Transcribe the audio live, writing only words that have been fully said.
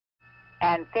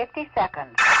and 50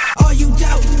 seconds. Are you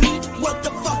doubting me? What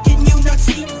the fuck can you not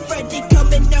see? Freddy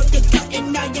coming out the cut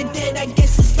and now you're dead. I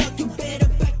guess it's stuck. You better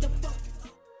back the fuck.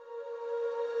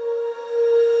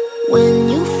 When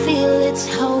you feel it's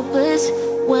hopeless,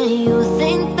 when you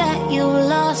think that you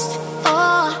lost,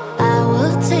 oh, I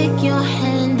will take your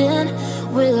hand and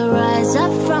we'll rise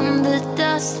up from the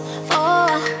dust. Oh,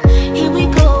 here we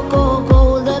go, go,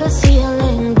 go, let us heal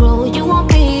and grow. You won't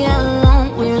be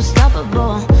alone, we're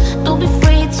unstoppable. Don't be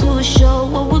afraid to show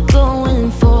what we're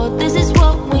going for. This is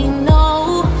what we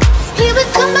know. Here we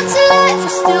come back to life, we're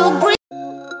still breathing.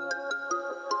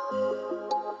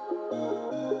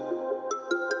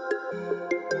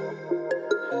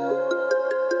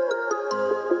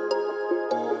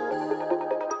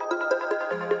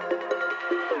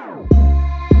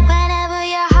 Whenever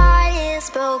your heart is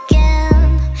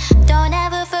broken, don't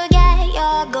ever forget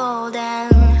you're golden.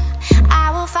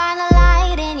 I will find a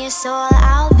light in your soul,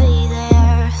 I'll be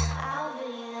there.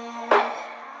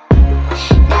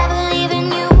 Never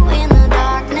leaving you in the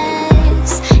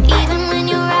darkness, even when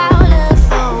you're out of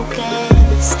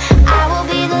focus. I will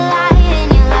be the light in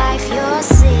your life, you'll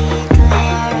see it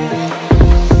clear.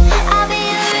 I'll be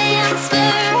your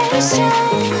inspiration,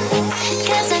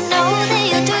 'cause I know that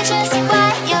you'll do just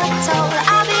what you're told.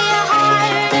 I'll be your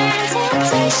hard-earned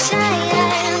temptation,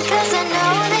 'cause I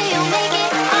know that you'll make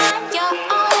it on your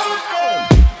own.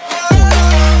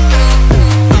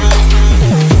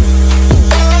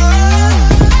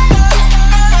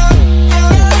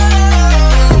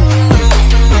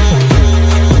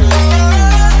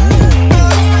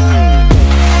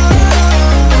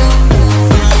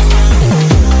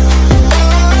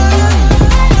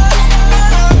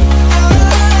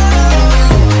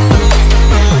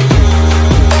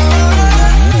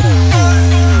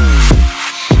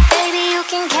 Baby, you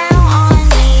can count on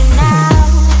me now.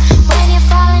 When you're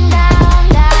falling down,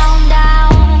 down,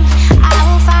 down, I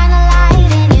will find a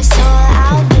light in your soul,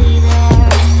 I'll be there.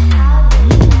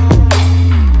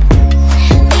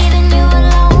 Leaving you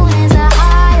alone is the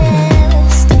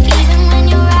hardest, even when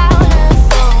you're out of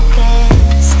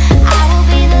focus. I will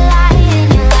be the light in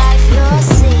your life, you'll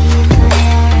see it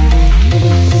clear.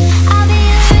 I'll be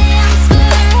your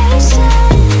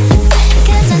inspiration,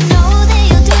 'cause I know that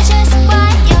you'll do just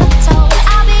what you're told.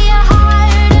 I'll be your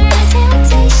hard-earned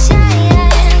temptation,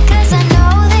 'cause I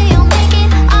know that you'll make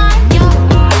it on your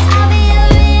own. I'll be your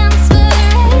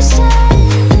inspiration,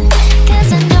 'cause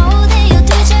I know that you'll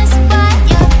do just what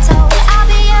you're told. I'll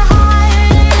be your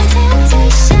hard-earned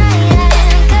temptation,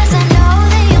 'cause I know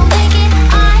that you'll make it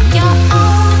on your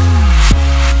own.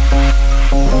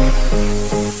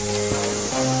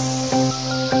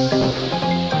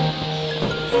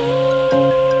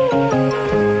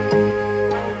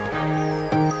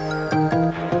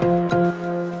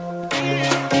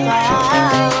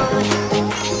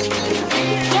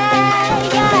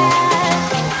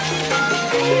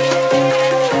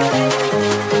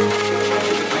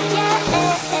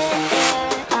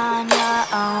 On your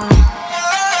own.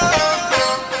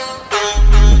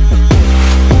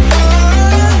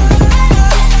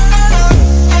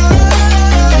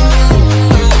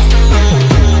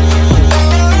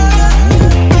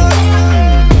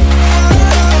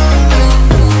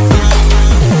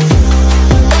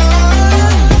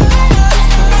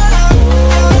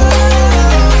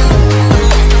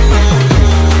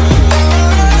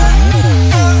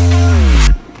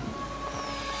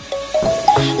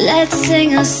 Let's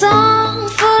sing a song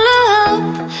full of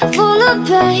hope, full of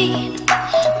pain.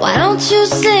 Why don't you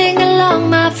sing along,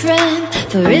 my friend?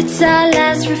 For it's our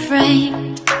last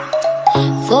refrain.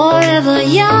 Forever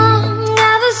young,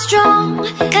 ever strong,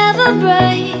 ever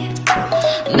brave.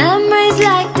 Memories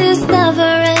like this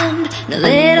never end. No,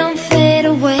 they don't fade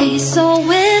away. So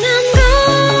when I'm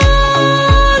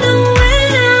gone, oh,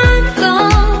 when I'm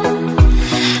gone,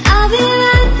 I'll be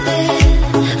right there,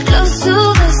 close to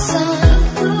the sun.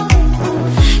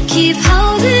 Keep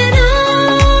holding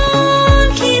on,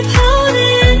 keep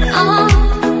holding on,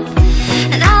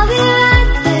 and I'll be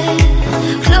right there,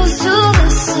 close to the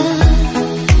sun,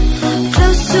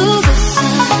 close to the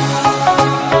sun.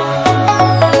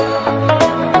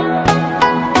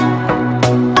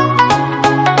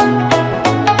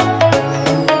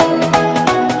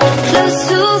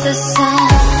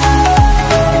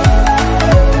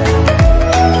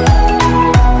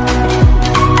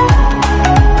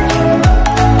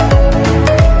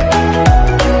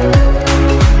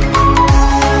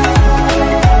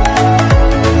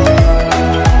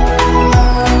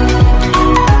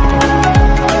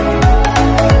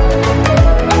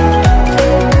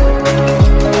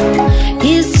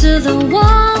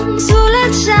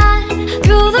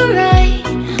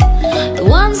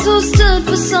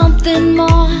 for something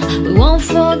more. We won't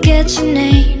forget your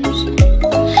names.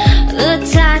 The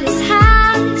tide is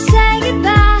high, say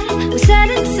goodbye, we set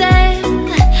it sail.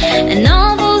 And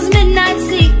all those midnight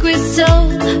secrets told,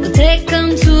 we'll take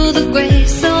them to the grave.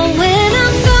 So when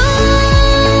I'm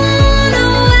gone,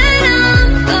 oh when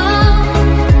I'm gone,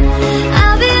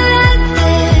 I'll be right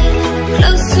there,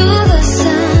 close to the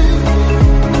sun.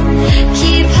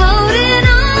 Keep holding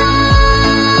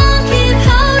on, keep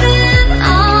holding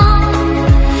on.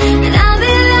 And I'll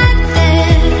be right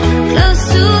there, close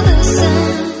to the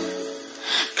sun,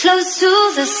 close to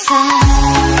the sun.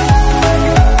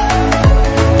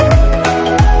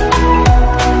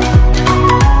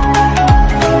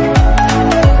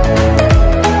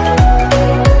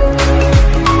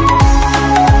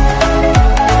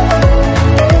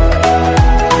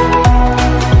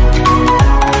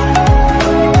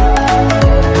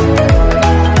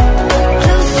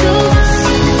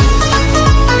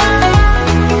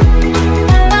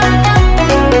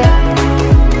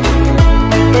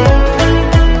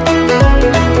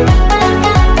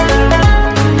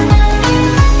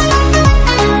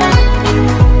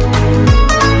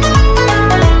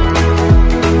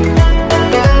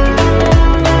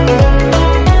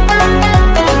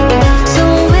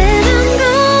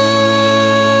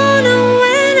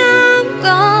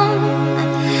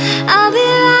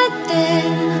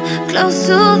 Close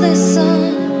to the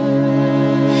sun.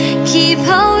 Keep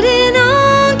holding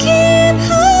on, keep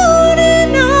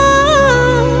holding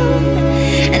on.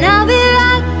 And I'll be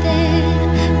right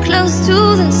there, close to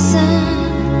the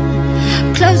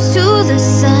sun, close to the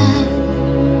sun.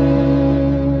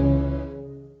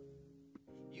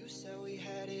 You said we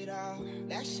had it all,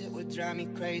 that shit would drive me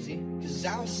crazy. Cause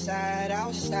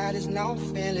outside is no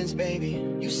feelings, baby.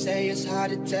 You say it's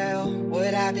hard to tell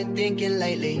what I've been thinking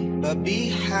lately, but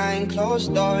behind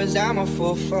closed doors, I'm a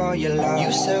fool for your love.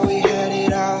 You said we had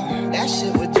it all, that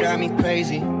shit would drive me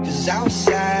crazy. Cause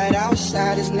outside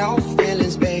is no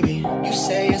feelings, baby. You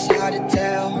say it's hard to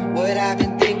tell what I've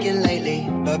been thinking lately,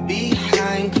 but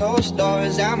behind closed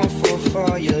doors, I'm a fool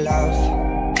for your love.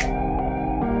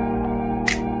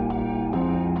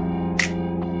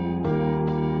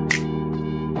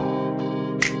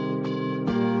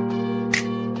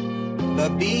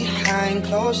 But behind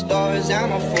closed doors,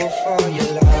 I'm a fool for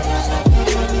your love.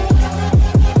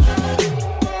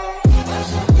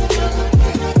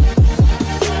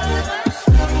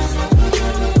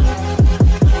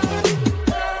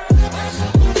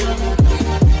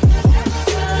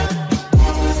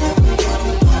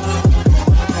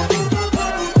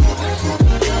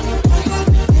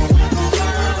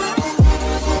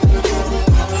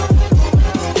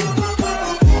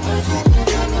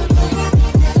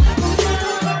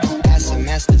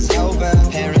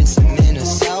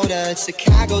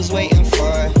 Chicago's waiting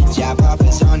for job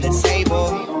offers on the table,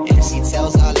 and she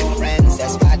tells all her friends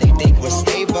that's why they think we're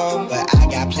stable. But I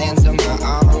got plans of my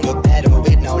own, but better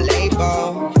with no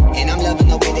label. And I'm loving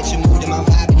the way that you move to my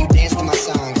vibe and you dance to my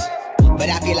songs. But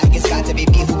I feel like it's got to be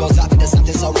me who goes off into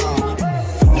something so wrong.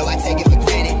 No, I take it for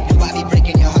granted. No, I be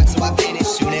breaking your heart, so I vanish.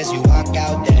 Soon as you walk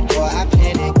out that door, I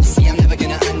panic. See, I'm never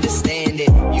gonna understand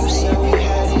it. You said we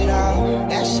had it all,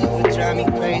 that shit would drive me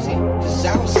crazy. Cause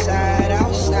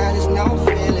outside is no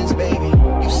feelings, baby.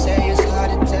 You say it's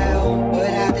hard to tell what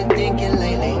I've been thinking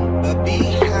lately, but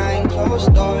behind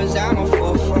closed doors, I'm a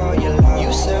fool for your love.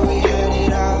 You said we had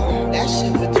it all, that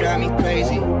shit would drive me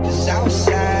crazy. Cause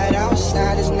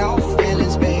outside is no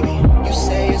feelings, baby. You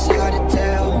say it's hard to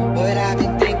tell what I've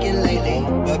been thinking lately,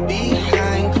 but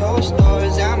behind closed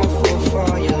doors, I'm a fool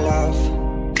for your love.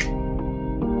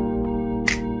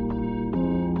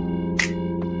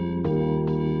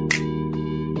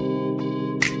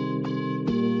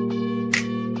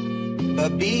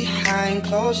 But behind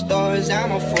closed doors,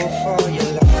 I'm a fool for your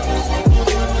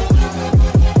love.